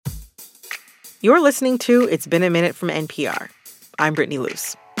You're listening to It's Been a Minute from NPR. I'm Brittany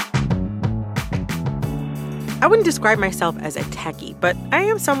Luce. I wouldn't describe myself as a techie, but I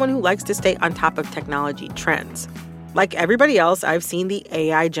am someone who likes to stay on top of technology trends. Like everybody else, I've seen the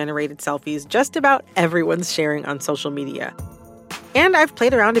AI-generated selfies just about everyone's sharing on social media. And I've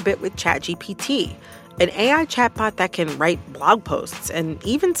played around a bit with ChatGPT, an AI chatbot that can write blog posts and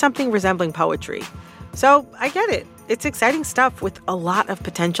even something resembling poetry. So I get it. It's exciting stuff with a lot of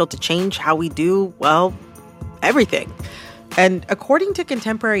potential to change how we do, well, everything. And according to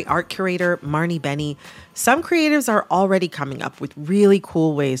contemporary art curator Marnie Benny, some creatives are already coming up with really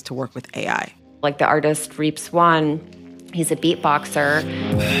cool ways to work with AI. Like the artist Reaps One, he's a beatboxer.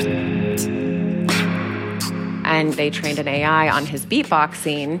 And they trained an AI on his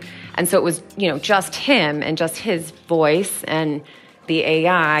beatboxing. And so it was, just him and just his voice. And the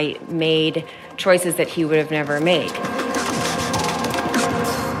AI made choices that he would have never made.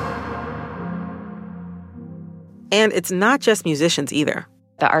 And it's not just musicians either.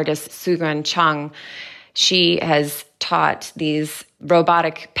 The artist Sugran Chung, she has taught these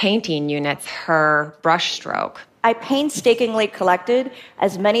robotic painting units her brushstroke. I painstakingly collected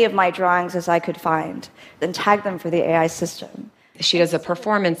as many of my drawings as I could find, then tagged them for the AI system. She does a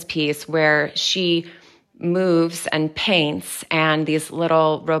performance piece where she moves and paints, and these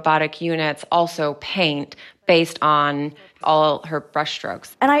little robotic units also paint based on all her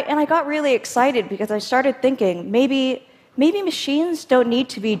brushstrokes. And I got really excited because I started thinking maybe machines don't need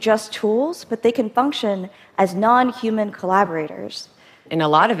to be just tools, but they can function as non-human collaborators. In a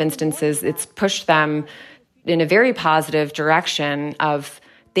lot of instances, it's pushed them in a very positive direction of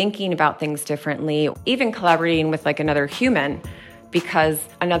thinking about things differently, even collaborating with another human, because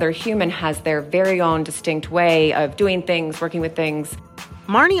another human has their very own distinct way of doing things, working with things.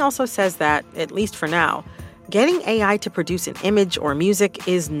 Marnie also says that, at least for now, getting AI to produce an image or music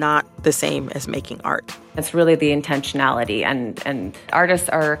is not the same as making art. It's really the intentionality, and artists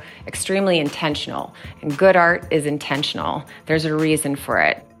are extremely intentional, and good art is intentional. There's a reason for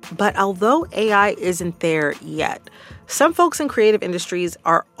it. But although AI isn't there yet, some folks in creative industries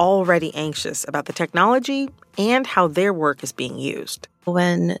are already anxious about the technology and how their work is being used.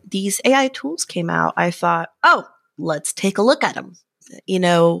 When these AI tools came out, I thought, let's take a look at them.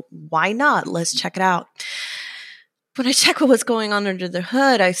 Why not? Let's check it out. When I checked what was going on under the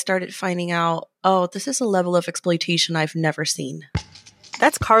hood, I started finding out, this is a level of exploitation I've never seen.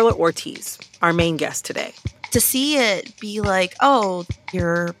 That's Carla Ortiz, our main guest today. To see it be like,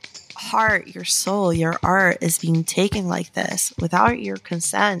 your heart, your soul, your art is being taken like this without your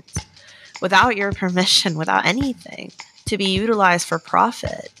consent, without your permission, without anything, to be utilized for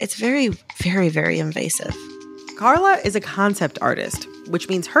profit. It's very, very, very invasive. Carla is a concept artist, which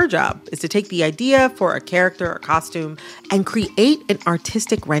means her job is to take the idea for a character or costume and create an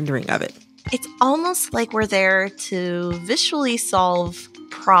artistic rendering of it. It's almost like we're there to visually solve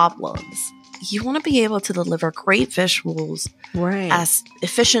problems. You want to be able to deliver great visuals as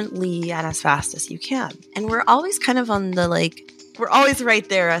efficiently and as fast as you can. And we're always kind of on we're always right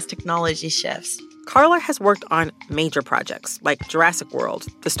there as technology shifts. Carla has worked on major projects like Jurassic World,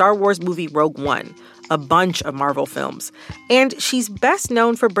 the Star Wars movie Rogue One, a bunch of Marvel films. And she's best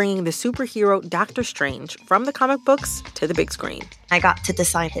known for bringing the superhero Doctor Strange from the comic books to the big screen. I got to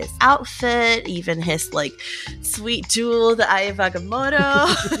design his outfit, even his sweet jewel, the Eye of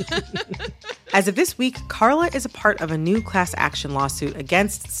Agamotto. As of this week, Carla is a part of a new class action lawsuit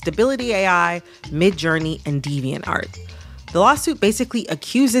against Stability AI, Midjourney, and DeviantArt. The lawsuit basically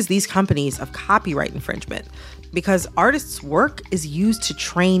accuses these companies of copyright infringement because artists' work is used to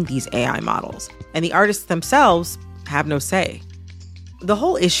train these AI models, and the artists themselves have no say. The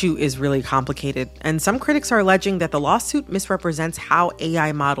whole issue is really complicated, and some critics are alleging that the lawsuit misrepresents how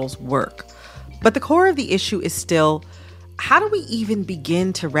AI models work. But the core of the issue is still, how do we even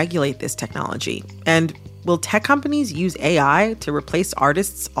begin to regulate this technology? And will tech companies use AI to replace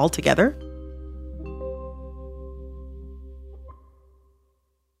artists altogether?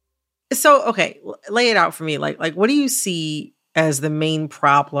 So, okay, lay it out for me. Like, what do you see as the main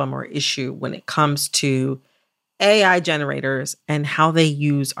problem or issue when it comes to AI generators and how they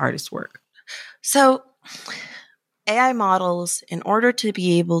use artists' work? So, AI models, in order to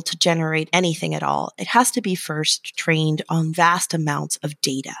be able to generate anything at all, it has to be first trained on vast amounts of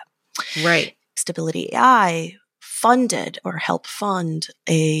data. Right. Stability AI funded or helped fund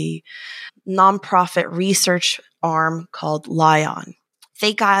a nonprofit research arm called Lion.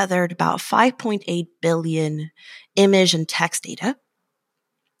 They gathered about 5.8 billion image and text data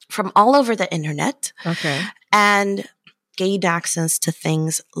from all over the internet. Okay. And gained access to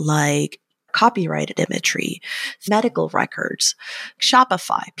things like copyrighted imagery, medical records,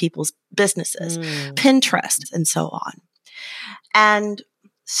 Shopify, people's businesses, Pinterest, and so on. And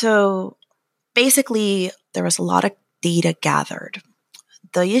so basically, there was a lot of data gathered.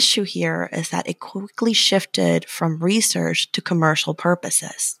 The issue here is that it quickly shifted from research to commercial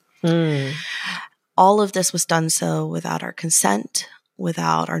purposes. All of this was done so without our consent,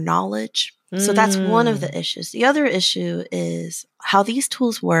 without our knowledge. So that's one of the issues. The other issue is how these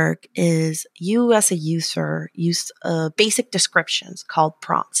tools work is you as a user use basic descriptions called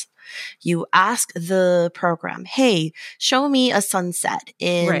prompts. You ask the program, hey, show me a sunset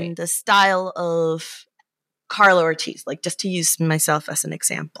in the style of Carla Ortiz, like just to use myself as an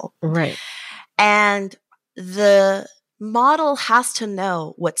example. Right. And the model has to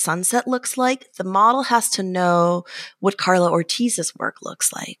know what sunset looks like. The model has to know what Carla Ortiz's work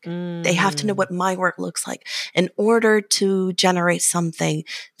looks like. They have to know what my work looks like in order to generate something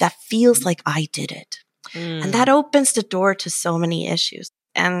that feels like I did it. And that opens the door to so many issues.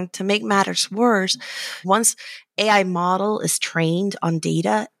 And to make matters worse, once AI model is trained on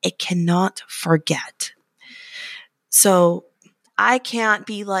data, it cannot forget. So I can't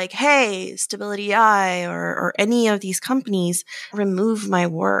be like, hey, Stability AI or any of these companies remove my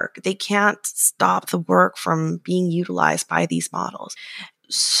work. They can't stop the work from being utilized by these models.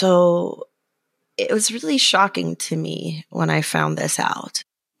 So it was really shocking to me when I found this out.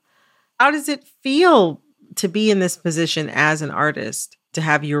 How does it feel to be in this position as an artist, to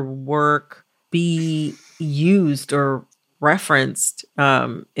have your work be used or referenced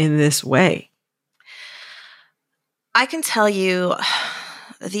in this way? I can tell you,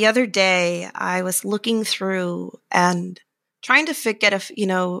 the other day I was looking through and trying to get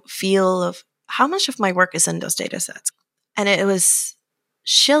a feel of how much of my work is in those data sets. And it was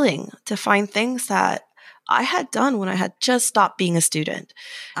chilling to find things that I had done when I had just stopped being a student.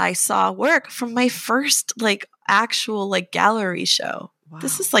 I saw work from my first actual gallery show. Wow.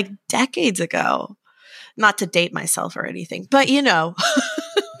 This is decades ago. Not to date myself or anything, but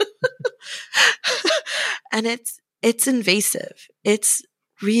and it's invasive. It's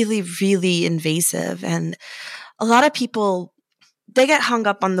really, really invasive. And a lot of people, they get hung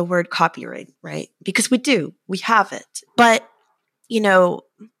up on the word copyright, right? Because we have it. But,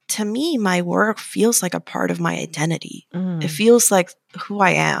 to me, my work feels like a part of my identity. It feels like who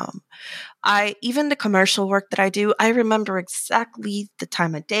I am. Even the commercial work that I do, I remember exactly the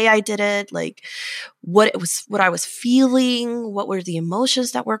time of day I did it, what I was feeling, what were the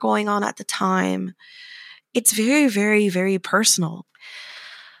emotions that were going on at the time. It's very, very, very personal.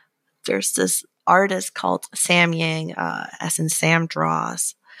 There's this artist called Sam Yang, as in Sam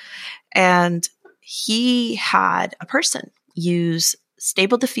Draws, and he had a person use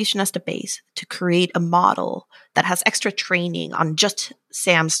Stable Diffusion as the base to create a model that has extra training on just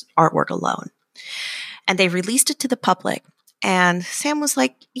Sam's artwork alone. And they released it to the public. And Sam was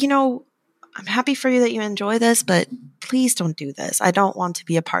like, I'm happy for you that you enjoy this, but please don't do this. I don't want to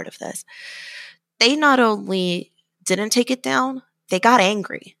be a part of this. They not only didn't take it down, they got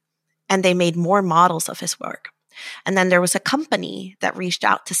angry and they made more models of his work. And then there was a company that reached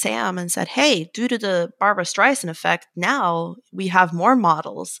out to Sam and said, hey, due to the Barbra Streisand effect, now we have more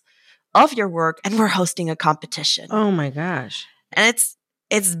models of your work and we're hosting a competition. Oh my gosh. And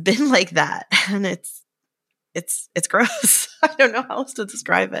it's been like that. And it's gross. I don't know how else to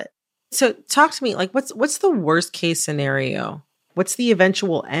describe it. So talk to me, what's the worst case scenario? What's the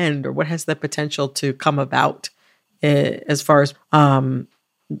eventual end, or what has the potential to come about as far as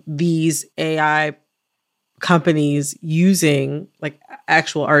these AI companies using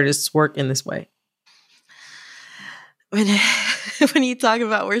actual artists' work in this way? When you talk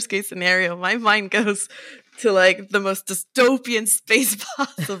about worst case scenario, my mind goes to the most dystopian space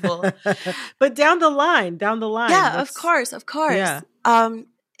possible. But down the line. Yeah, of course. Yeah.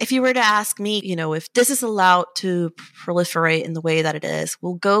 If you were to ask me, if this is allowed to proliferate in the way that it is,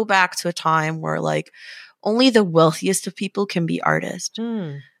 we'll go back to a time where only the wealthiest of people can be artists.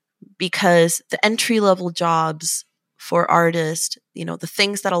 Because the entry-level jobs for artists, the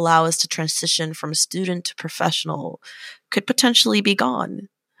things that allow us to transition from student to professional could potentially be gone.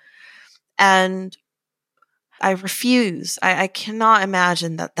 And I refuse. I cannot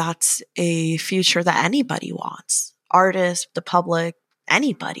imagine that that's a future that anybody wants. Artists, the public,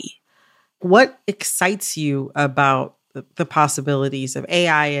 anybody. What excites you about the possibilities of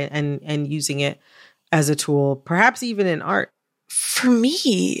AI and using it as a tool, perhaps even in art? For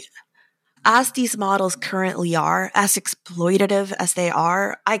me, as these models currently are, as exploitative as they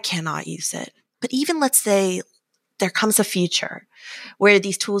are, I cannot use it. But even let's say there comes a future where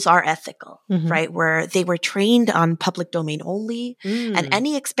these tools are ethical, right? Where they were trained on public domain only, and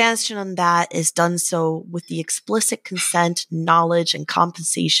any expansion on that is done so with the explicit consent, knowledge, and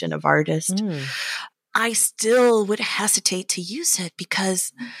compensation of artists. I still would hesitate to use it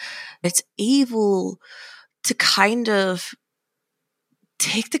because it's able to kind of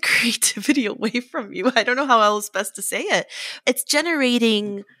take the creativity away from you. I don't know how else best to say it. It's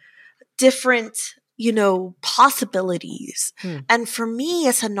generating different, possibilities. And for me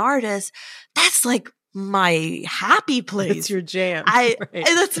as an artist, that's like my happy place. It's your jam.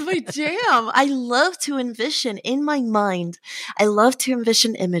 That's my jam. I love to envision in my mind. I love to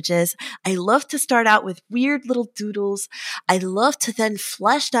envision images. I love to start out with weird little doodles. I love to then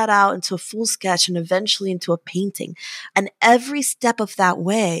flesh that out into a full sketch and eventually into a painting. And every step of that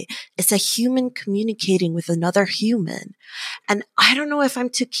way is a human communicating with another human. And I don't know if I'm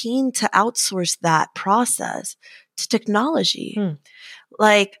too keen to outsource that process to technology.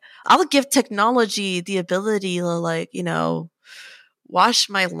 Like, I'll give technology the ability to wash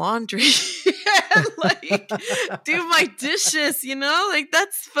my laundry and do my dishes,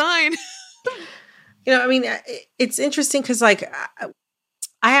 that's fine. It's interesting because I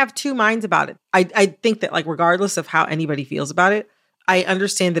have two minds about it. I think that regardless of how anybody feels about it, I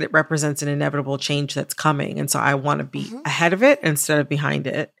understand that it represents an inevitable change that's coming. And so I want to be ahead of it instead of behind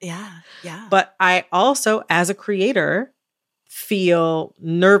it. Yeah. Yeah. But I also, as a creator, feel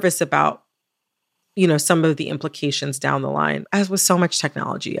nervous about, some of the implications down the line. As with so much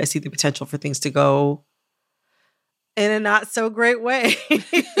technology, I see the potential for things to go in a not so great way.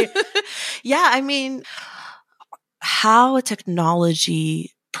 Yeah. How a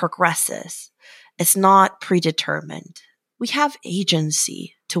technology progresses, it's not predetermined. We have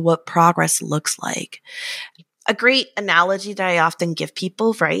agency to what progress looks like. A great analogy that I often give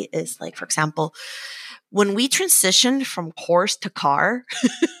people, right, is for example, when we transitioned from horse to car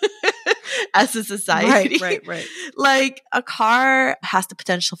as a society, right. A car has the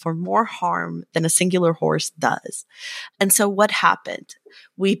potential for more harm than a singular horse does. And so what happened?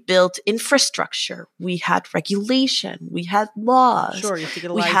 We built infrastructure. We had regulation. We had laws. Sure, you have to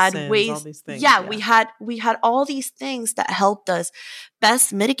get a license, all these things. Yeah, we had all these things that helped us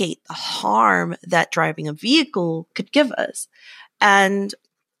best mitigate the harm that driving a vehicle could give us. And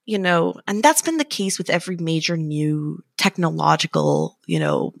and that's been the case with every major new technological,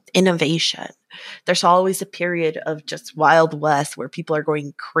 innovation. There's always a period of just Wild West where people are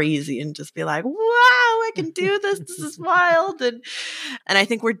going crazy and just be like, wow, I can do this. This is wild. And I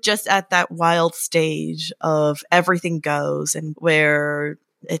think we're just at that wild stage of everything goes and where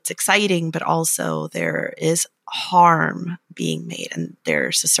it's exciting, but also there is harm being made and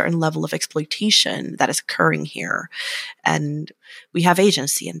there's a certain level of exploitation that is occurring here. And we have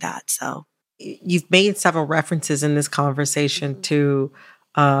agency in that. So you've made several references in this conversation to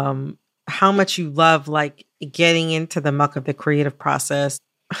how much you love getting into the muck of the creative process.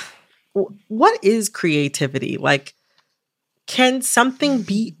 What is creativity? Can something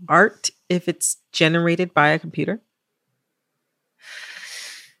be art if it's generated by a computer?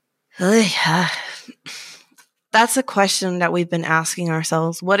 That's a question that we've been asking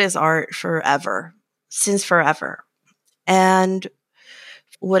ourselves. What is art forever? Since forever. And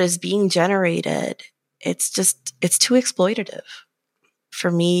what is being generated, it's too exploitative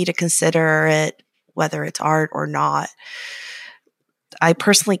for me to consider it, whether it's art or not. I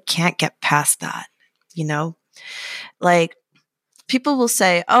personally can't get past that, people will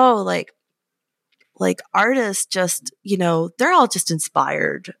say, oh, artists just, they're all just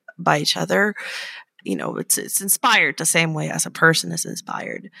inspired by each other. It's inspired the same way as a person is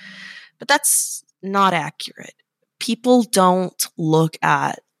inspired. But that's not accurate. People don't look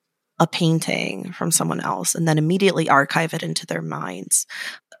at a painting from someone else and then immediately archive it into their minds.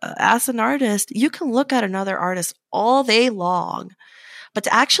 As an artist, you can look at another artist all day long, but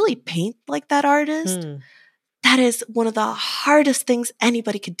to actually paint like that artist, that is one of the hardest things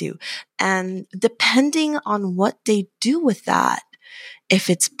anybody could do. And depending on what they do with that, if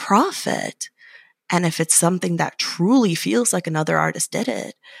it's profit, and if it's something that truly feels like another artist did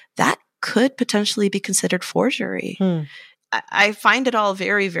it, that could potentially be considered forgery. I find it all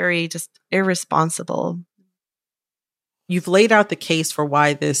very, very just irresponsible. You've laid out the case for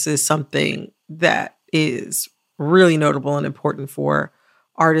why this is something that is really notable and important for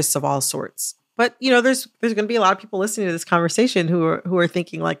artists of all sorts. But, there's going to be a lot of people listening to this conversation who are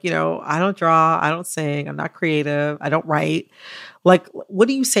thinking I don't draw, I don't sing, I'm not creative, I don't write. What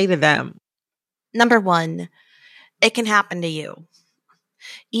do you say to them? Number one, it can happen to you.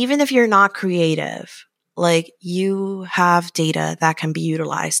 Even if you're not creative, you have data that can be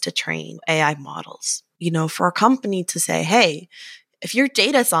utilized to train AI models. for a company to say, hey, if your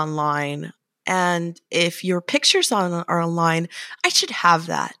data's online and if your pictures are online, I should have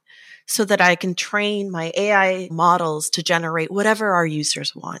that so that I can train my AI models to generate whatever our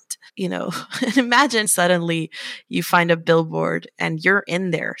users want. And imagine suddenly you find a billboard and you're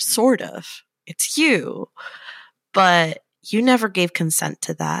in there, sort of. It's you, but you never gave consent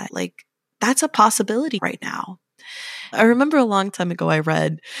to that. Like, that's a possibility right now. I remember a long time ago, I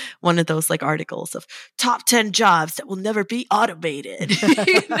read one of those like articles of top 10 jobs that will never be automated,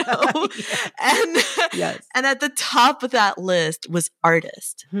 Yes. And at the top of that list was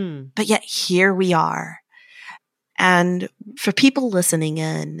artist. But yet here we are. And for people listening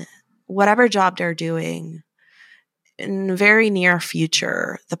in, whatever job they're doing, in the very near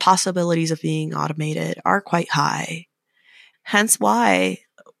future, the possibilities of being automated are quite high. Hence why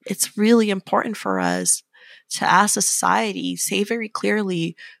it's really important for us to, as a society, say very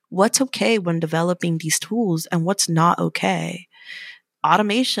clearly what's okay when developing these tools and what's not okay.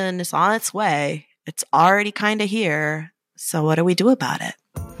 Automation is on its way. It's already kind of here. So what do we do about it?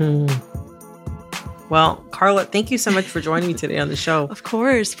 Well, Carla, thank you so much for joining me today on the show. Of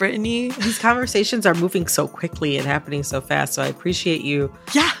course, Brittany. These conversations are moving so quickly and happening so fast. So I appreciate you.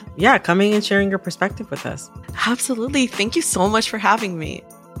 Yeah, coming and sharing your perspective with us. Absolutely. Thank you so much for having me.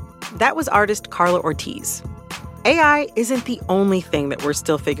 That was artist Carla Ortiz. AI isn't the only thing that we're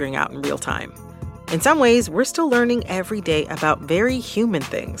still figuring out in real time. In some ways, we're still learning every day about very human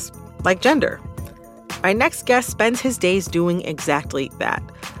things, like gender. My next guest spends his days doing exactly that,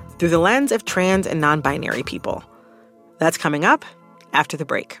 through the lens of trans and non-binary people. That's coming up after the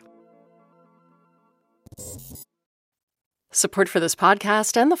break. Support for this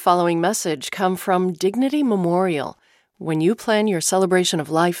podcast and the following message come from Dignity Memorial. When you plan your celebration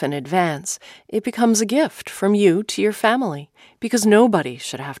of life in advance, it becomes a gift from you to your family, because nobody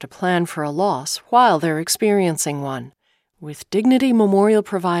should have to plan for a loss while they're experiencing one. With Dignity Memorial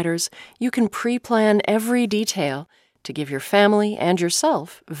providers, you can pre-plan every detail to give your family and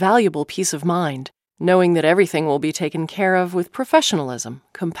yourself valuable peace of mind, knowing that everything will be taken care of with professionalism,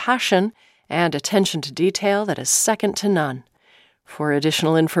 compassion, and attention to detail that is second to none. For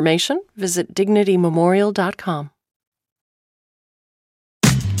additional information, visit dignitymemorial.com.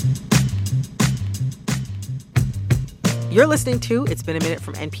 You're listening to It's Been a Minute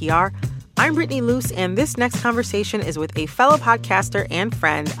from NPR. I'm Brittany Luce, and this next conversation is with a fellow podcaster and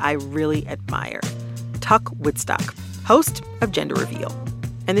friend I really admire, Tuck Woodstock, host of Gender Reveal.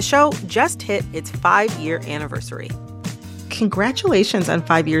 And the show just hit its 5-year anniversary. Congratulations on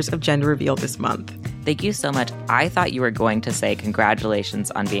 5 years of Gender Reveal this month. Thank you so much. I thought you were going to say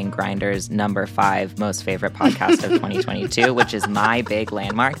congratulations on being Grindr's number 5 most favorite podcast of 2022, which is my big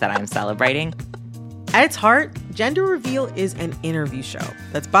landmark that I'm celebrating. At its heart, Gender Reveal is an interview show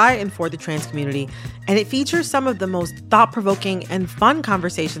that's by and for the trans community, and it features some of the most thought-provoking and fun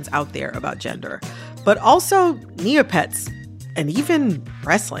conversations out there about gender, but also Neopets and even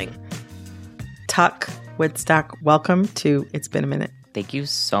wrestling. Tuck Woodstock, welcome to It's Been a Minute. Thank you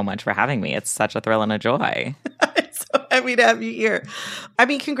so much for having me. It's such a thrill and a joy. I'm so happy to have you here. I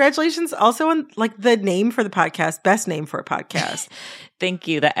mean, congratulations also on the name for the podcast, best name for a podcast. Thank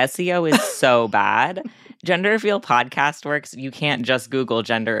you. The SEO is so bad. Gender Reveal Podcast Works. You can't just Google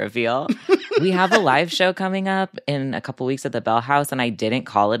Gender Reveal. We have a live show coming up in a couple weeks at the Bell House, and I didn't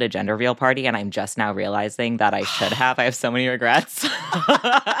call it a Gender Reveal party, and I'm just now realizing that I should have. I have so many regrets.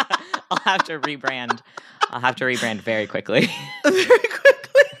 I'll have to rebrand very quickly. Very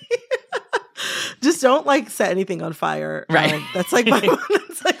quickly. Just don't set anything on fire. Right. That's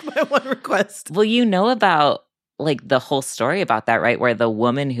my one request. Well, you know about the whole story about that, right? Where the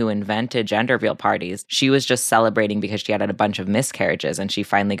woman who invented gender reveal parties, she was just celebrating because she had a bunch of miscarriages, and she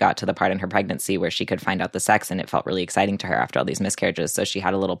finally got to the part in her pregnancy where she could find out the sex, and it felt really exciting to her after all these miscarriages. So she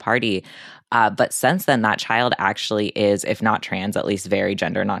had a little party. But since then, that child actually is, if not trans, at least very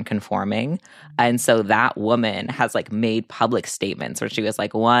gender nonconforming. And so that woman has made public statements where she was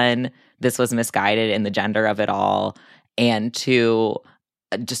like, 1, this was misguided in the gender of it all, and 2,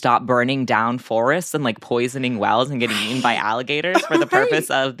 to stop burning down forests and poisoning wells and getting eaten by alligators for the purpose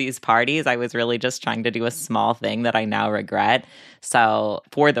of these parties. I was really just trying to do a small thing that I now regret. So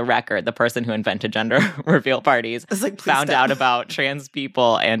for the record, the person who invented gender reveal parties found out about trans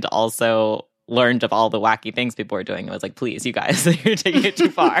people and also learned of all the wacky things people were doing. It was please, you guys, you're taking it too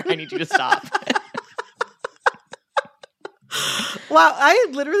far. I need you to stop. Wow, I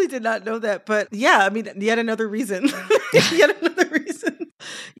literally did not know that. But yeah, I mean, yet another reason.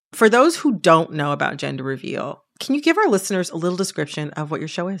 For those who don't know about Gender Reveal, can you give our listeners a little description of what your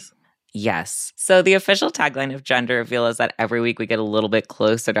show is? Yes. So the official tagline of Gender Reveal is that every week we get a little bit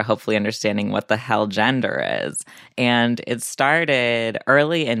closer to hopefully understanding what the hell gender is. And it started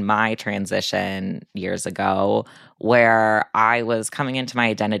early in my transition years ago, where I was coming into my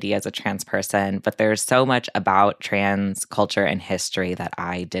identity as a trans person, but there's so much about trans culture and history that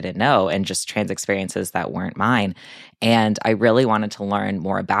I didn't know, and just trans experiences that weren't mine. And I really wanted to learn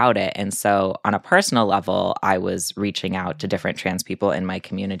more about it. And so on a personal level, I was reaching out to different trans people in my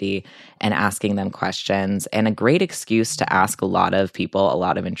community and asking them questions. And a great excuse to ask a lot of people a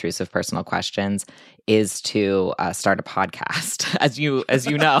lot of intrusive personal questions is to start a podcast. As you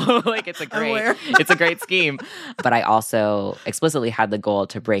know, like it's a great scheme. But I also explicitly had the goal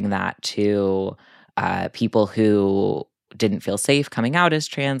to bring that to people who didn't feel safe coming out as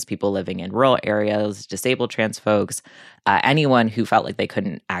trans, people living in rural areas, disabled trans folks, anyone who felt like they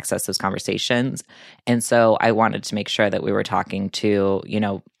couldn't access those conversations. And so I wanted to make sure that we were talking to,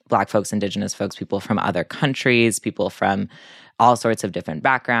 Black folks, Indigenous folks, people from other countries, people from all sorts of different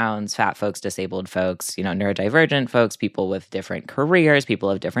backgrounds, fat folks, disabled folks, neurodivergent folks, people with different careers, people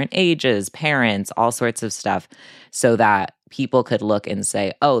of different ages, parents, all sorts of stuff, so that people could look and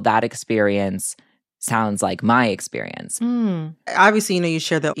say, oh, that experience sounds like my experience. Obviously, you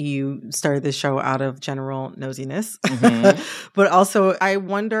shared that you started this show out of general nosiness. Mm-hmm. But also, I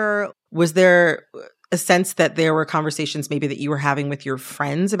wonder, was there a sense that there were conversations maybe that you were having with your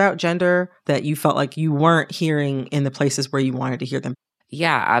friends about gender that you felt like you weren't hearing in the places where you wanted to hear them?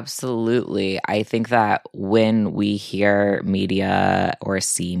 Yeah, absolutely. I think that when we hear media or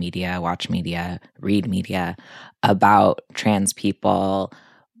see media, watch media, read media about trans people,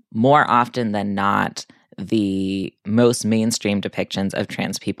 more often than not, the most mainstream depictions of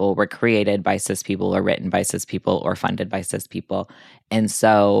trans people were created by cis people or written by cis people or funded by cis people. And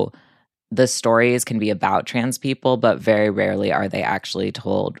so the stories can be about trans people, but very rarely are they actually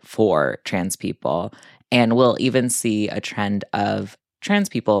told for trans people. And we'll even see a trend of trans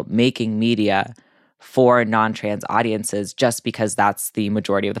people making media for non-trans audiences just because that's the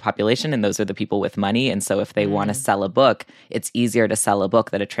majority of the population and those are the people with money. And so if they want to sell a book, it's easier to sell a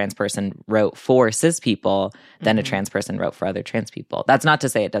book that a trans person wrote for cis people than a trans person wrote for other trans people. That's not to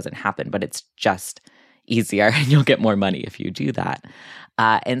say it doesn't happen, but it's just easier and you'll get more money if you do that.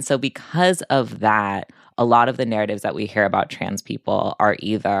 And so because of that, a lot of the narratives that we hear about trans people are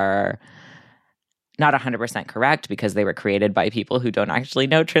either not 100% correct because they were created by people who don't actually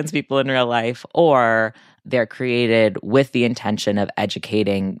know trans people in real life, or they're created with the intention of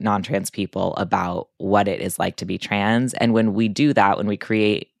educating non-trans people about what it is like to be trans. And when we do that, when we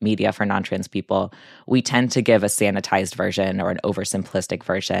create media for non-trans people, we tend to give a sanitized version or an oversimplistic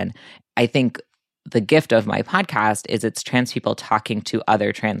version. I think the gift of my podcast is it's trans people talking to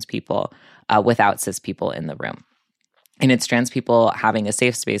other trans people without cis people in the room. And it's trans people having a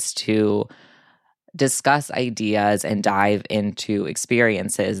safe space to discuss ideas and dive into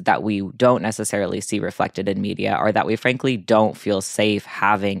experiences that we don't necessarily see reflected in media or that we frankly don't feel safe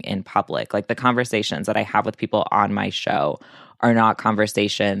having in public. Like the conversations that I have with people on my show are not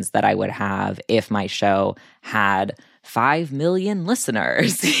conversations that I would have if my show had 5 million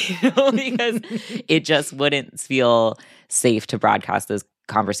listeners, because it just wouldn't feel safe to broadcast those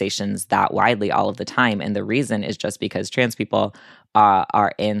conversations that widely all of the time. And the reason is just because trans people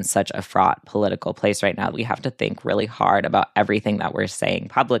are in such a fraught political place right now. We have to think really hard about everything that we're saying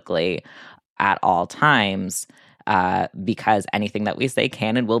publicly at all times, because anything that we say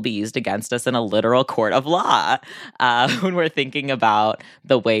can and will be used against us in a literal court of law. When we're thinking about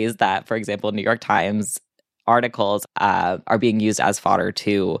the ways that, for example, New York Times articles are being used as fodder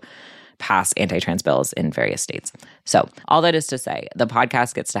to pass anti-trans bills in various states. So all that is to say, the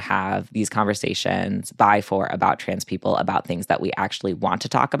podcast gets to have these conversations by, for, about trans people, about things that we actually want to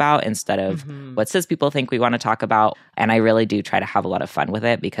talk about instead of what cis people think we want to talk about. And I really do try to have a lot of fun with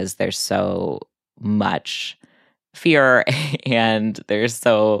it because there's so much fear and there's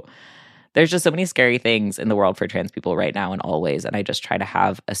just so many scary things in the world for trans people right now in all ways. And I just try to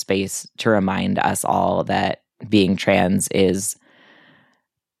have a space to remind us all that being trans is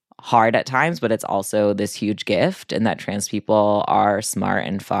hard at times, but it's also this huge gift, and that trans people are smart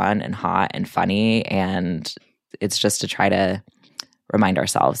and fun and hot and funny. And it's just to try to remind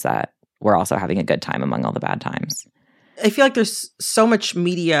ourselves that we're also having a good time among all the bad times. I feel like there's so much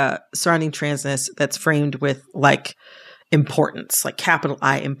media surrounding transness that's framed with like importance, like capital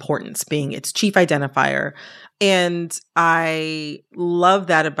I importance being its chief identifier. And I love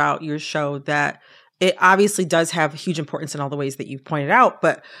that about your show, that it obviously does have huge importance in all the ways that you've pointed out,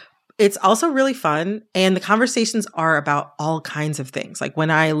 but it's also really fun. And the conversations are about all kinds of things. Like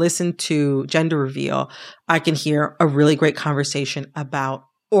when I listen to Gender Reveal, I can hear a really great conversation about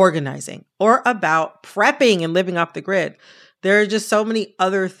organizing or about prepping and living off the grid. There are just so many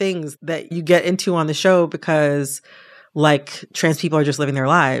other things that you get into on the show because like trans people are just living their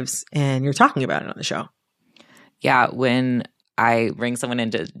lives and you're talking about it on the show. Yeah, when I bring someone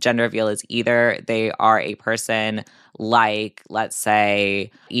into gender reveal, is either they are a person like, let's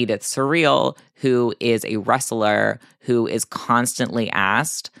say, Edith Surreal, who is a wrestler who is constantly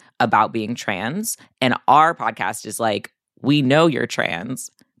asked about being trans. And our podcast is like, we know you're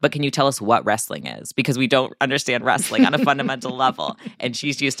trans, but can you tell us what wrestling is? Because we don't understand wrestling on a fundamental level. And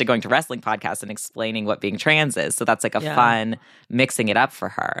she's used to going to wrestling podcasts and explaining what being trans is. So that's like a fun mixing it up for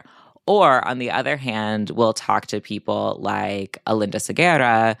her. Or on the other hand, we'll talk to people like Alinda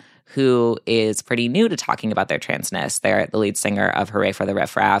Segura, who is pretty new to talking about their transness. They're the lead singer of Hooray for the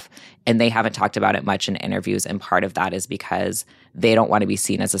Riff Raff, and they haven't talked about it much in interviews. And part of that is because they don't want to be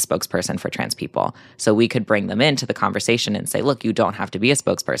seen as a spokesperson for trans people. So we could bring them into the conversation and say, look, you don't have to be a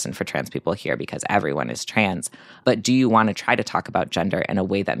spokesperson for trans people here because everyone is trans. But do you want to try to talk about gender in a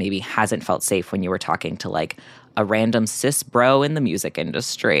way that maybe hasn't felt safe when you were talking to like a random cis bro in the music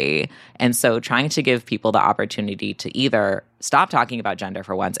industry? And so trying to give people the opportunity to either stop talking about gender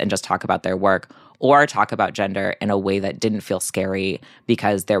for once and just talk about their work, or talk about gender in a way that didn't feel scary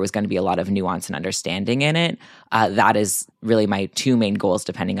because there was going to be a lot of nuance and understanding in it. That is really my two main goals,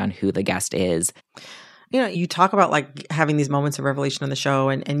 depending on who the guest is. You know, you talk about like having these moments of revelation on the show,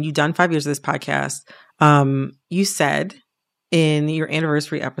 and you've done 5 years of this podcast. You said in your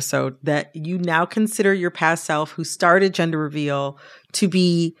anniversary episode that you now consider your past self who started Gender Reveal to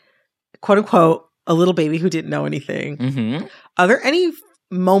be, quote unquote, a little baby who didn't know anything. Mm-hmm. Are there any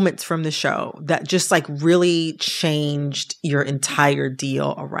moments from the show that just like really changed your entire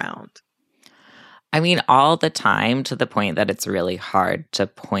deal around? I mean, all the time, to the point that it's really hard to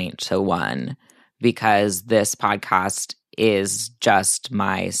point to one, because this podcast is just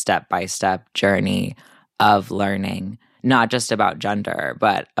my step-by-step journey of learning, not just about gender,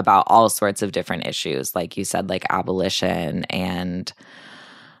 but about all sorts of different issues, like you said, like abolition and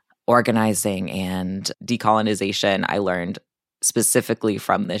organizing and decolonization. I learned specifically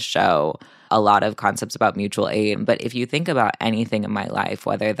from this show a lot of concepts about mutual aid. But if you think about anything in my life,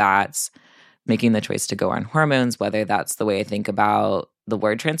 whether that's making the choice to go on hormones, whether that's the way I think about the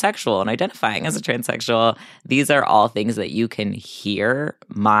word transsexual and identifying as a transsexual, these are all things that you can hear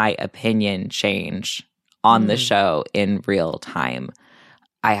my opinion change on the show in real time.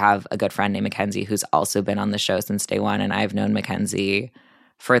 I have a good friend named Mackenzie who's also been on the show since day one, and I've known Mackenzie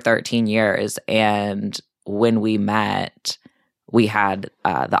for 13 years. And when we met, we had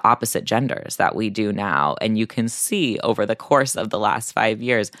the opposite genders that we do now. And you can see over the course of the last 5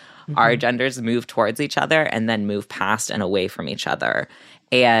 years, our genders move towards each other and then move past and away from each other.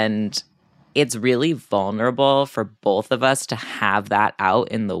 And it's really vulnerable for both of us to have that out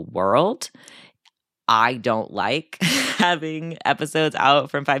in the world. I don't like having episodes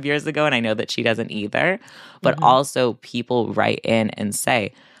out from 5 years ago, and I know that she doesn't either. But also people write in and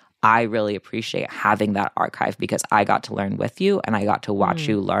say, I really appreciate having that archive because I got to learn with you and I got to watch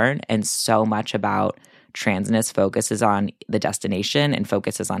you learn. And so much about transness focuses on the destination and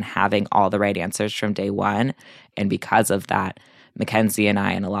focuses on having all the right answers from day one. And because of that, Mackenzie and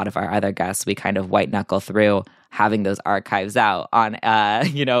I and a lot of our other guests, we kind of white knuckle through having those archives out on,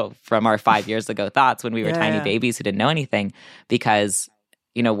 from our 5 years ago thoughts when we were tiny babies who didn't know anything, because,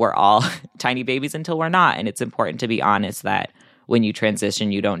 we're all tiny babies until we're not. And it's important to be honest that when you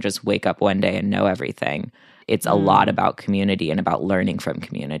transition, you don't just wake up one day and know everything. It's a lot about community and about learning from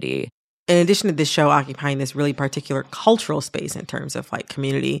community. In addition to this show occupying this really particular cultural space in terms of like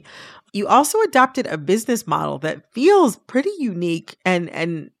community, you also adopted a business model that feels pretty unique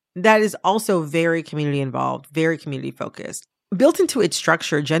and that is also very community involved, very community focused. Built into its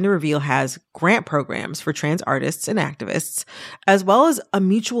structure, Gender Reveal has grant programs for trans artists and activists, as well as a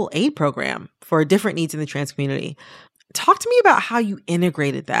mutual aid program for different needs in the trans community. Talk to me about how you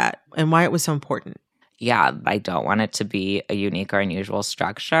integrated that and why it was so important. Yeah, I don't want it to be a unique or unusual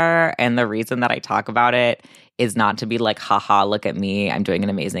structure. And the reason that I talk about it is not to be like, haha, look at me, I'm doing an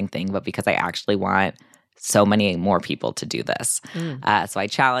amazing thing, but because I actually want so many more people to do this. So I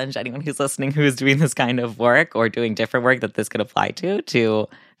challenge anyone who's listening who is doing this kind of work or doing different work that this could apply to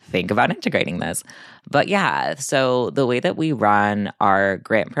think about integrating this. But yeah, so the way that we run our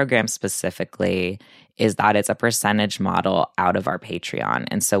grant program specifically is that it's a percentage model out of our Patreon.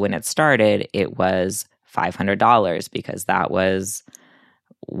 And so when it started, it was $500 because that was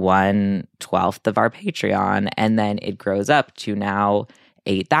 1/12 of our Patreon. And then it grows up to now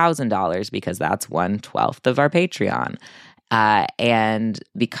 $8,000 because that's 1/12 of our Patreon. And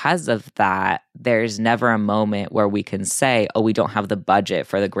because of that, there's never a moment where we can say, oh, we don't have the budget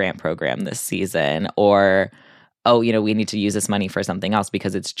for the grant program this season, or, oh, we need to use this money for something else,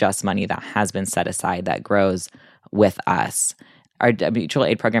 because it's just money that has been set aside that grows with us. Our mutual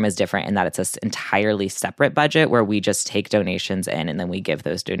aid program is different in that it's an entirely separate budget where we just take donations in and then we give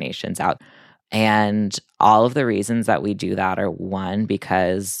those donations out. And all of the reasons that we do that are, one,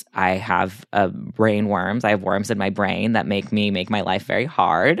 because I have brain worms. I have worms in my brain that make my life very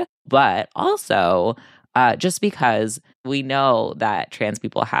hard. But also just because we know that trans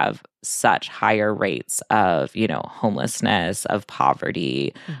people have such higher rates of, homelessness, of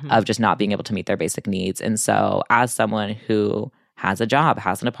poverty, of just not being able to meet their basic needs. And so as someone who has a job,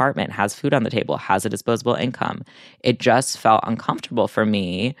 has an apartment, has food on the table, has a disposable income, it just felt uncomfortable for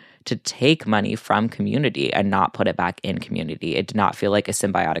me to take money from community and not put it back in community. It did not feel like a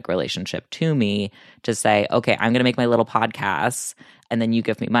symbiotic relationship to me to say, okay, I'm going to make my little podcasts and then you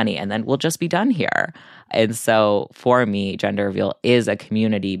give me money and then we'll just be done here. And so for me, Gender Reveal is a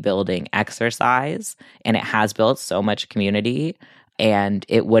community building exercise, and it has built so much community, and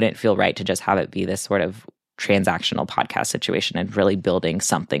it wouldn't feel right to just have it be this sort of transactional podcast situation and really building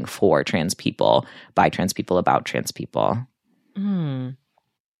something for trans people, by trans people, about trans people.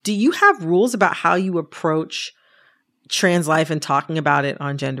 Do you have rules about how you approach trans life and talking about it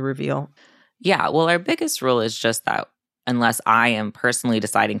on Gender Reveal? Yeah, well, our biggest rule is just that unless I am personally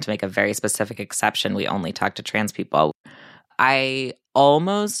deciding to make a very specific exception, we only talk to trans people. I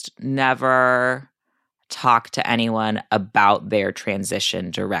almost never talk to anyone about their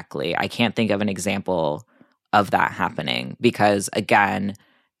transition directly. I can't think of an example of that happening because, again,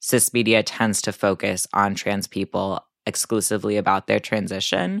 cis media tends to focus on trans people exclusively about their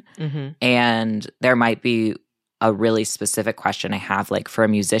transition. And there might be a really specific question I have. Like for a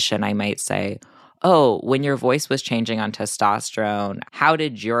musician, I might say, oh, when your voice was changing on testosterone, how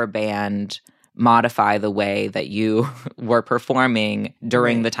did your band modify the way that you were performing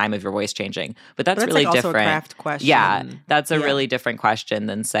during the time of your voice changing? But that's really like different. Also a craft question. Yeah, that's a really different question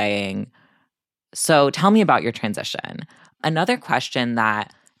than saying, so tell me about your transition. Another question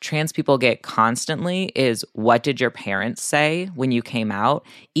that trans people get constantly is, what did your parents say when you came out?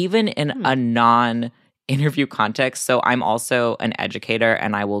 Even in a non-interview context. So I'm also an educator,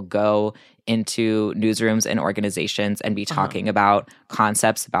 and I will go into newsrooms and organizations and be talking about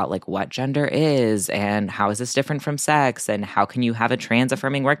concepts about like what gender is and how is this different from sex and how can you have a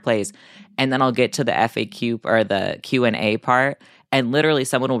trans-affirming workplace. And then I'll get to the FAQ or the Q&A part, and literally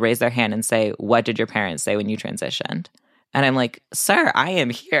someone will raise their hand and say, what did your parents say when you transitioned? And I'm like, sir, I am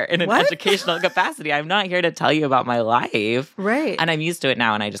here in an educational capacity. I'm not here to tell you about my life. Right. And I'm used to it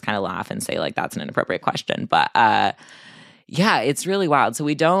now, and I just kind of laugh and say, like, that's an inappropriate question. But yeah, it's really wild. So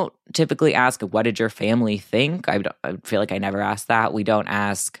we don't typically ask, what did your family think? I feel like I never asked that. We don't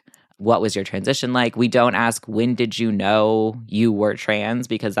ask, what was your transition like? We don't ask, when did you know you were trans?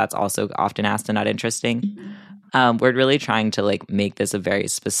 Because that's also often asked and not interesting. We're really trying to like make this a very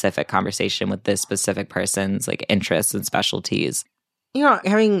specific conversation with this specific person's like interests and specialties. You know,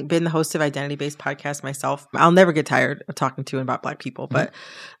 having been the host of Identity-Based Podcast myself, I'll never get tired of talking to and about Black people. But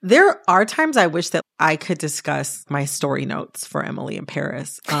there are times I wish that I could discuss my story notes for Emily in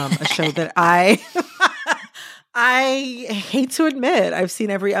Paris, a show that I hate to admit I've seen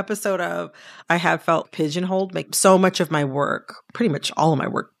every episode of. I have felt pigeonholed. Like so much of my work, pretty much all of my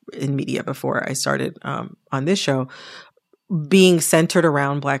work in media before I started on this show, being centered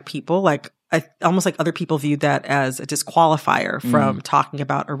around Black people, like almost like other people viewed that as a disqualifier from talking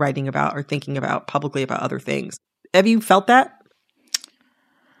about or writing about or thinking about publicly about other things. Have you felt that?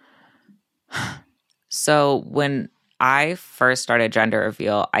 So when I first started Gender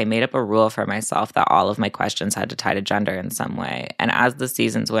Reveal, I made up a rule for myself that all of my questions had to tie to gender in some way. And as the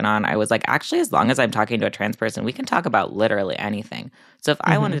seasons went on, I was like, actually, as long as I'm talking to a trans person, we can talk about literally anything. So if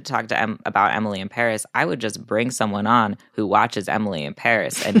I wanted to talk to about Emily in Paris, I would just bring someone on who watches Emily in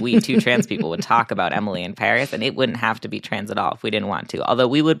Paris, and we two trans people would talk about Emily in Paris, and it wouldn't have to be trans at all if we didn't want to. Although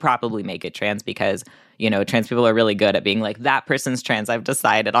we would probably make it trans because, you know, trans people are really good at being like, that person's trans, I've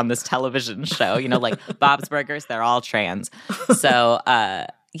decided on this television show, you know, like Bob's Burgers, they're all trans. So,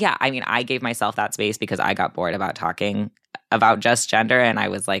 yeah, I mean, I gave myself that space because I got bored about talking about just gender, and I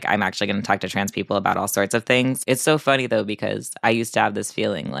was like, I'm actually going to talk to trans people about all sorts of things. It's so funny, though, because I used to have this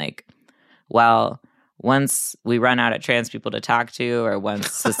feeling like, well, once we run out of trans people to talk to, or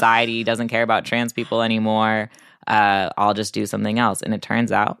once society doesn't care about trans people anymore, I'll just do something else. And it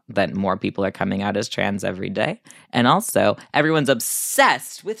turns out that more people are coming out as trans every day. And also, everyone's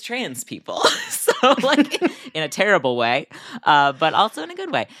obsessed with trans people. So, like, in a terrible way, but also in a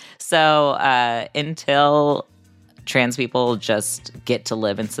good way. So, until trans people just get to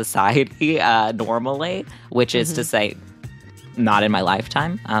live in society normally, which is to say, not in my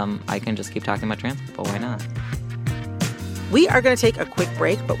lifetime. I can just keep talking about trans people. Why not? We are going to take a quick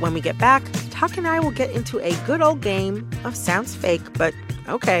break, but when we get back, Tuck and I will get into a good old game of Sounds Fake, but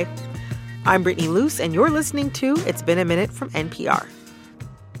okay. I'm Brittany Luce, and you're listening to It's Been a Minute from NPR.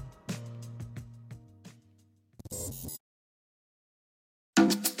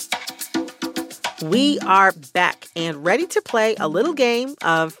 We are back and ready to play a little game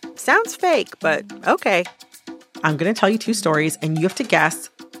of Sounds Fake, but okay. I'm going to tell you 2 stories, and you have to guess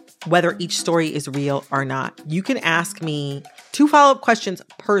whether each story is real or not. You can ask me 2 follow-up questions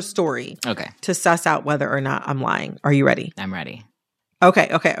per story to suss out whether or not I'm lying. Are you ready? I'm ready. Okay.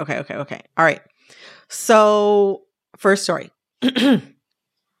 All right. So, first story. So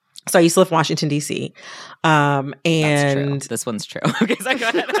I used to live in Washington, D.C. And that's true. This one's true. Okay, so go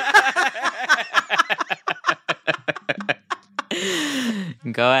ahead.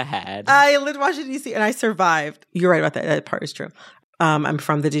 Go ahead. I lived in Washington, D.C. and I survived. You're right about that. That part is true. I'm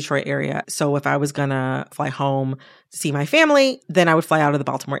from the Detroit area. So if I was going to fly home to see my family, then I would fly out of the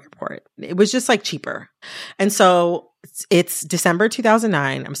Baltimore airport. It was just like cheaper. And so it's December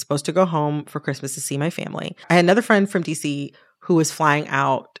 2009. I'm supposed to go home for Christmas to see my family. I had another friend from DC who was flying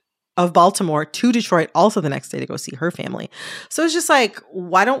out of Baltimore to Detroit also the next day to go see her family. So it's just like,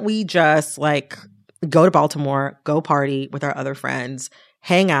 why don't we just like go to Baltimore, go party with our other friends,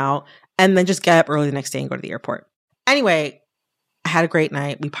 hang out, and then just get up early the next day and go to the airport. Anyway, I had a great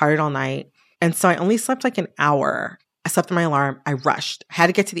night. We partied all night. And so I only slept like an hour. I slept on my alarm. I rushed. I had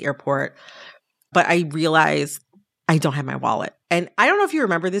to get to the airport. But I realized I don't have my wallet. And I don't know if you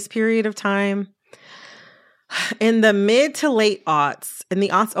remember this period of time. In the mid to late aughts, in the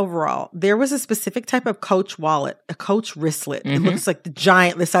aughts overall, there was a specific type of Coach wallet, a Coach wristlet. It looks like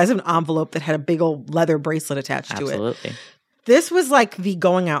the size of an envelope that had a big old leather bracelet attached to it. Absolutely. This was like the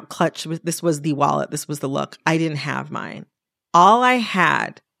going out clutch. This was the wallet. This was the look. I didn't have mine. All I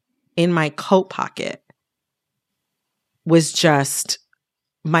had in my coat pocket was just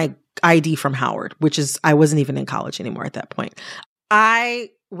my ID from Howard, which is, I wasn't even in college anymore at that point.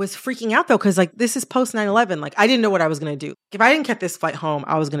 I was freaking out though, because like this is post 9/11. Like I didn't know what I was going to do. If I didn't get this flight home,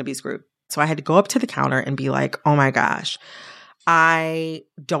 I was going to be screwed. So I had to go up to the counter and be like, oh my gosh, I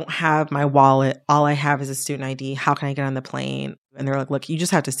don't have my wallet. All I have is a student ID. How can I get on the plane? And they're like, look, you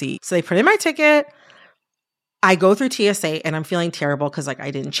just have to see. So they printed my ticket. I go through TSA and I'm feeling terrible because like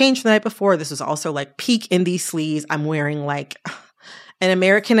I didn't change the night before. This was also like peak indie sleaze. I'm wearing like an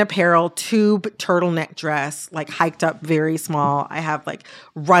American Apparel tube turtleneck dress, like hiked up very small. I have like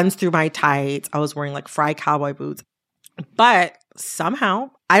runs through my tights. I was wearing like fried cowboy boots. But somehow,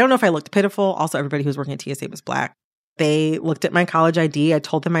 I don't know if I looked pitiful. Also, everybody who was working at TSA was Black. They looked at my college ID. I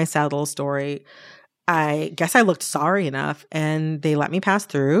told them my sad little story. I guess I looked sorry enough and they let me pass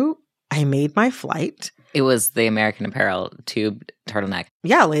through. I made my flight. It was the American Apparel tube turtleneck.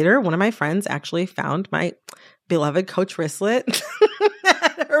 Yeah, later, one of my friends actually found my beloved Coach wristlet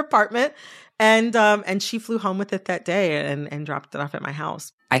at her apartment, and she flew home with it that day and dropped it off at my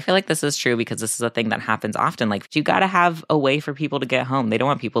house. I feel like this is true because this is a thing that happens often. Like, you got to have a way for people to get home. They don't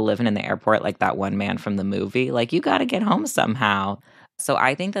want people living in the airport like that one man from the movie. Like, you got to get home somehow. So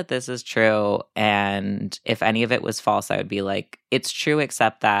I think that this is true. And if any of it was false, I would be like, it's true,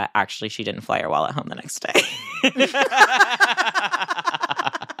 except that actually she didn't fly her wallet home the next day.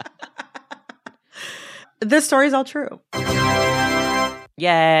 This story's all true.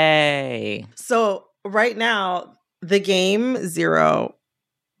 Yay. So right now, the game 0,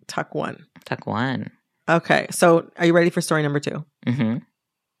 Tuck 1. Tuck 1. Okay. So are you ready for story number 2? Mm-hmm.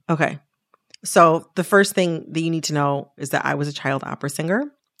 Okay. So the first thing that you need to know is that I was a child opera singer.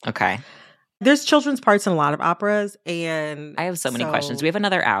 Okay. There's children's parts in a lot of operas, and I have so many questions. We have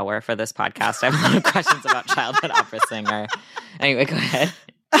another hour for this podcast. I have a lot of questions about childhood opera singer. Anyway, go ahead.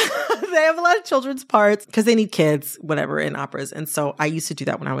 They have a lot of children's parts because they need kids, whatever, in operas. And so I used to do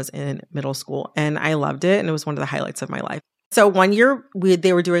that when I was in middle school, and I loved it, and it was one of the highlights of my life. So one year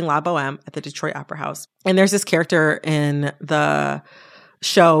they were doing La Boheme at the Detroit Opera House, and there's this character in the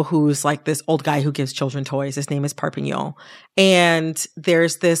show who's like this old guy who gives children toys. His name is Parpignon. And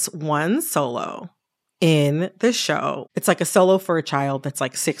there's this one solo in the show. It's like a solo for a child that's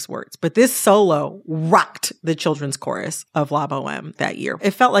like 6 words. But this solo rocked the children's chorus of La Boheme that year.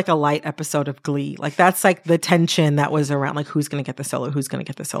 It felt like a light episode of Glee. Like that's like the tension that was around like who's going to get the solo, who's going to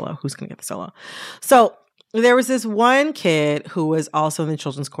get the solo, who's going to get the solo. So there was this one kid who was also in the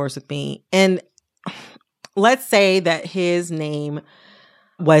children's chorus with me. And let's say that his name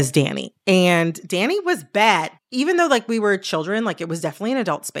was Danny. And Danny was bad. Even though like we were children, like it was definitely an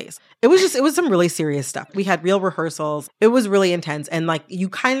adult space. It was some really serious stuff. We had real rehearsals. It was really intense. And like you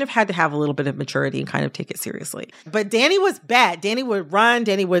kind of had to have a little bit of maturity and kind of take it seriously. But Danny was bad. Danny would run.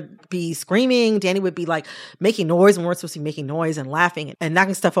 Danny would be screaming. Danny would be like making noise when we weren't supposed to be making noise and laughing and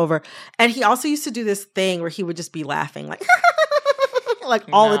knocking stuff over. And he also used to do this thing where he would just be laughing like, like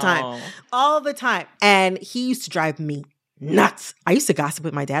all the time. And he used to drive me nuts. I used to gossip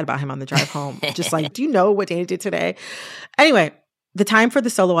with my dad about him on the drive home. Just like, do you know what Danny did today? Anyway, the time for the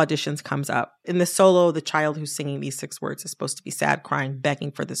solo auditions comes up. In the solo, the child who's singing these 6 words is supposed to be sad, crying,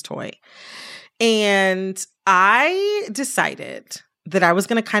 begging for this toy. And I decided that I was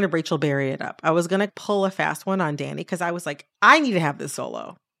going to kind of Rachel Berry it up. I was going to pull a fast one on Danny because I was like, I need to have this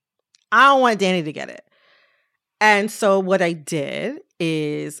solo. I don't want Danny to get it. And so what I did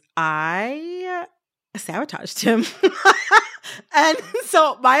is I sabotaged him. And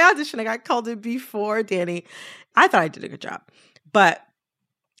so my audition, I got called in before Danny. I thought I did a good job. But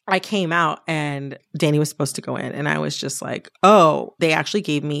I came out and Danny was supposed to go in. And I was just like, oh, they actually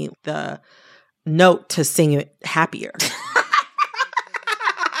gave me the note to sing it happier.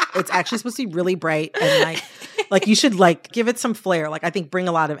 It's actually supposed to be really bright and like you should like give it some flair. Like I think bring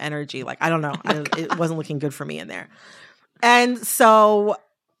a lot of energy. Like I don't know. It wasn't looking good for me in there. And so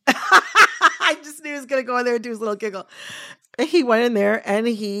I just knew he was going to go in there and do his little giggle. And he went in there and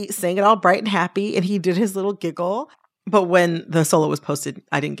he sang it all bright and happy and he did his little giggle. But when the solo was posted,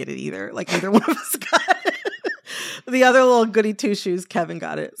 I didn't get it either. Like neither one of us got it. The other little goody two shoes, Kevin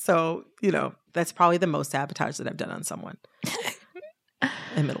got it. So, you know, that's probably the most sabotage that I've done on someone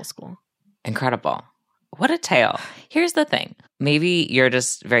in middle school. Incredible. What a tale. Here's the thing. Maybe you're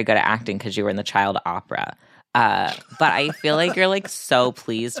just very good at acting because you were in the child opera. But I feel like you're like so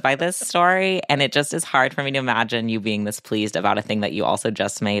pleased by this story. And it just is hard for me to imagine you being this pleased about a thing that you also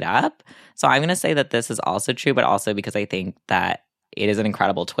just made up. So I'm going to say that this is also true, but also because I think that it is an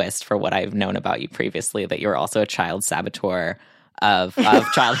incredible twist for what I've known about you previously, that you're also a child saboteur of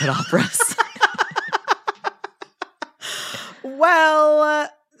childhood operas. Well,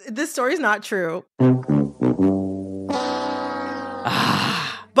 this story's not true.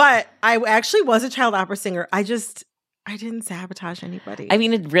 But I actually was a child opera singer. I didn't sabotage anybody. I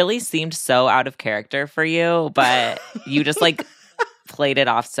mean, it really seemed so out of character for you, but you just like played it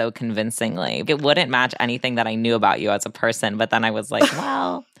off so convincingly. It wouldn't match anything that I knew about you as a person. But then I was like,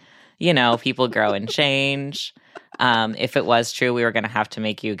 well, you know, people grow and change. If it was true, we were going to have to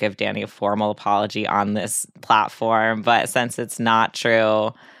make you give Danny a formal apology on this platform. But since it's not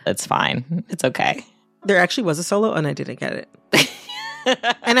true, it's fine. It's okay. There actually was a solo and I didn't get it.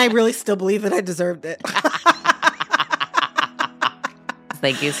 And I really still believe that I deserved it.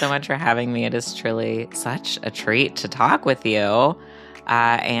 Thank you so much for having me. It is truly such a treat to talk with you.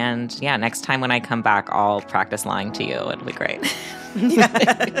 And yeah, next time when I come back, I'll practice lying to you. It'll be great. Yes.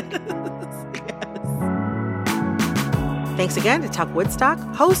 Thanks again to Tuck Woodstock,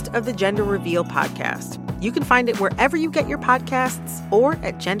 host of the Gender Reveal podcast. You can find it wherever you get your podcasts or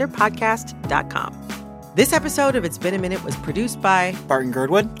at genderpodcast.com. This episode of It's Been a Minute was produced by Barton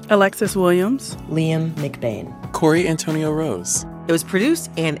Girdwood, Alexis Williams, Liam McBain, Corey Antonio Rose. It was produced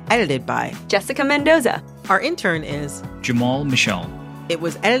and edited by Jessica Mendoza. Our intern is Jamal Michelle. It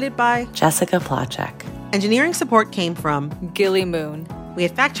was edited by Jessica Plachek. Engineering support came from Gilly Moon. We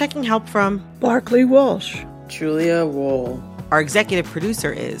had fact-checking help from Barkley Walsh, Julia Wool. Our executive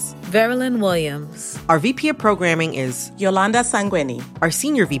producer is Verilyn Williams. Our VP of programming is Yolanda Sanguini. Our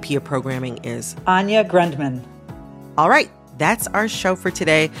senior VP of programming is Anya Grundman. All right, that's our show for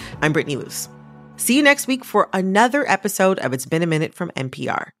today. I'm Brittany Luce. See you next week for another episode of It's Been a Minute from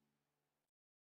NPR.